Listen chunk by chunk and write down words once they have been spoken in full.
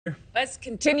Let's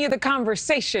continue the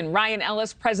conversation. Ryan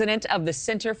Ellis, president of the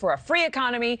Center for a Free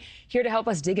Economy, here to help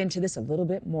us dig into this a little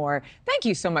bit more. Thank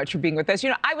you so much for being with us.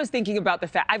 You know, I was thinking about the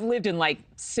fact I've lived in like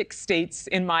 6 states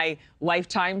in my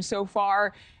lifetime so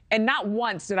far, and not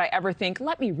once did I ever think,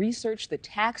 let me research the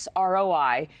tax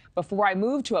ROI before I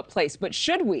move to a place. But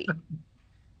should we?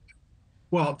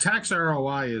 Well, tax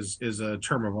ROI is a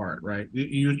term of art, right?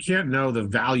 You can't know the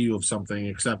value of something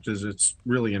except as it's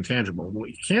really intangible.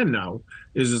 What you can know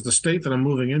is the state that I'm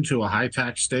moving into a high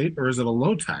tax state or is it a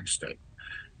low tax state?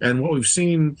 And what we've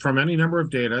seen from any number of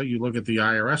data, you look at the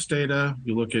IRS data,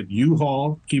 you look at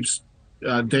U-Haul, keeps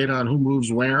data on who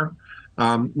moves where.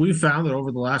 We've found that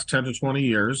over the last 10 to 20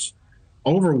 years,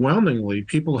 overwhelmingly,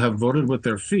 people have voted with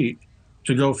their feet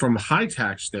to go from high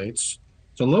tax states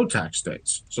to low tax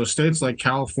states. So states like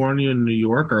California and New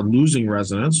York are losing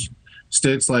residents.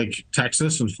 States like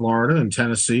Texas and Florida and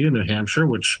Tennessee and New Hampshire,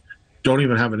 which don't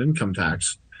even have an income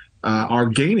tax, are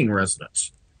gaining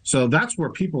residents. So that's where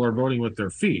people are voting with their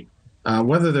feet.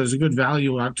 Whether there's a good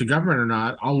value out to government or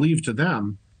not, I'll leave to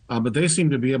them. But they seem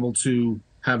to be able to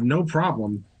have no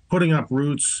problem putting up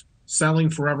roots, selling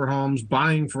forever homes,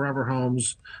 buying forever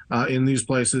homes in these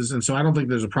places. And so I don't think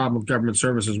there's a problem with government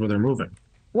services where they're moving.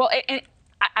 Well, and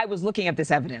I was looking at this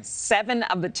evidence. 7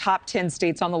 of the top 10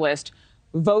 states on the list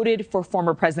voted for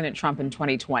former President Trump in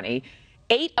 2020.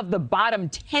 8 of the bottom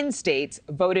 10 states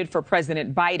voted for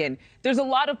President Biden. There's a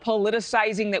lot of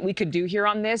politicizing that we could do here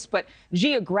on this, but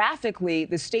geographically,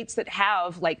 the states that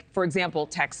have, like, for example,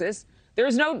 Texas,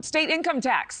 there's no state income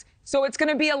tax. So it's going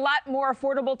to be a lot more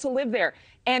affordable to live there.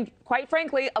 And quite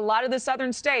frankly, a lot of the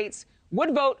southern states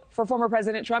would vote for former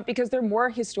President Trump because they're more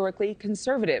historically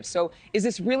conservative. So is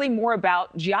this really more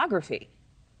about geography?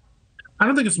 I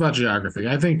don't think it's about geography.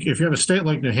 I think if you have a state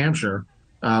like New Hampshire,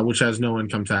 which has no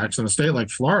income tax, and a state like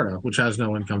Florida, which has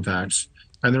no income tax,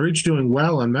 and they're each doing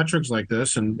well on metrics like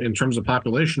this and in terms of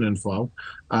population inflow,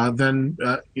 then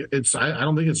I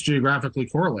don't think it's geographically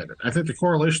correlated. I think the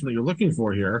correlation that you're looking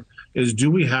for here is, do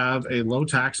we have a low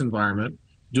tax environment?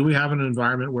 Do we have an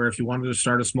environment where if you wanted to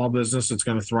start a small business, it's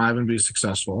going to thrive and be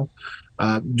successful?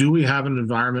 Do we have an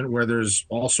environment where there's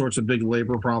all sorts of big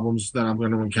labor problems that I'm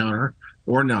going to encounter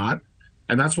or not?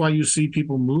 And that's why you see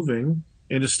people moving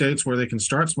into states where they can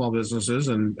start small businesses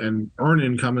and earn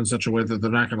income in such a way that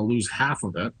they're not going to lose half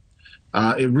of it.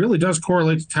 It really does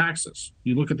correlate to taxes.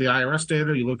 You look at the IRS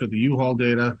data, you look at the U-Haul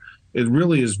data, it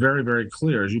really is very, very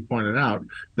clear, as you pointed out,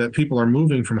 that people are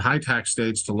moving from high tax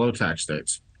states to low tax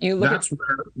states. That's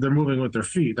where they're moving with their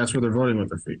feet. That's where they're voting with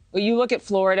their feet. Well, you look at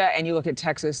Florida and you look at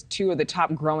Texas, 2 of the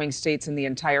top growing states in the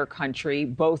entire country,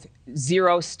 both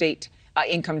 0 state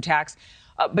income tax.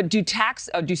 But do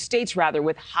states rather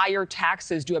with higher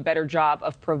taxes do a better job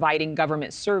of providing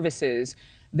government services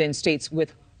than states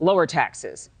with lower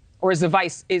taxes? Or is it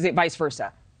vice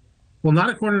versa? Well, not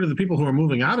according to the people who are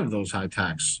moving out of those high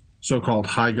tax, so-called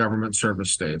high government service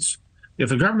states. If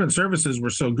the government services were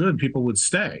so good, people would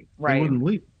stay. Right. They wouldn't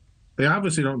leave. They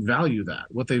obviously don't value that.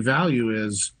 What they value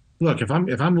is, look, if I'm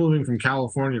moving from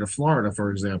California to Florida, for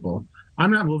example,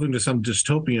 I'm not moving to some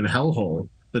dystopian hellhole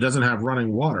that doesn't have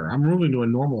running water. I'm moving to a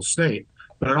normal state,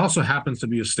 but it also happens to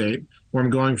be a state where I'm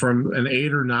going from an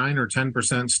 8 or 9 or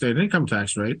 10% state income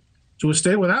tax rate to a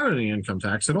state without any income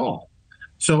tax at all.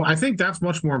 So I think that's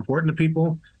much more important to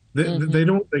people.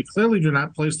 They clearly do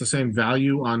not place the same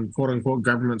value on quote unquote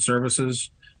government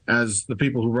services as the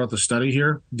people who wrote the study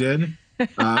here did.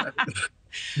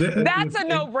 That's a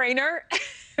no-brainer,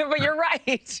 but you're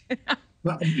right.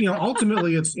 But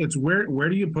ultimately, it's where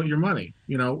do you put your money?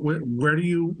 Where do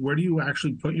you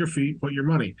actually put your feet, put your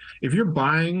money? If you're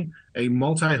buying a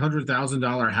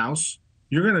multi-$100,000 house,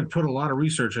 you're going to put a lot of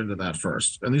research into that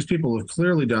first. And these people have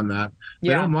clearly done that. They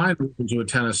don't mind moving to a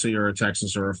Tennessee or a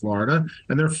Texas or a Florida,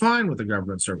 and they're fine with the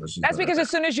government services. That's because as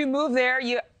soon as you move there,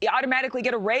 you automatically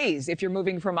get a raise if you're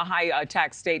moving from a high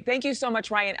tax state. Thank you so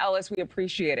much, Ryan Ellis. We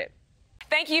appreciate it.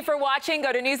 Thank you for watching.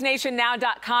 Go to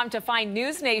newsnationnow.com to find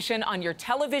NewsNation on your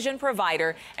television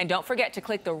provider. And don't forget to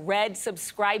click the red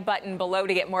subscribe button below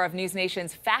to get more of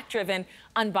NewsNation's fact-driven,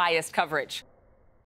 unbiased coverage.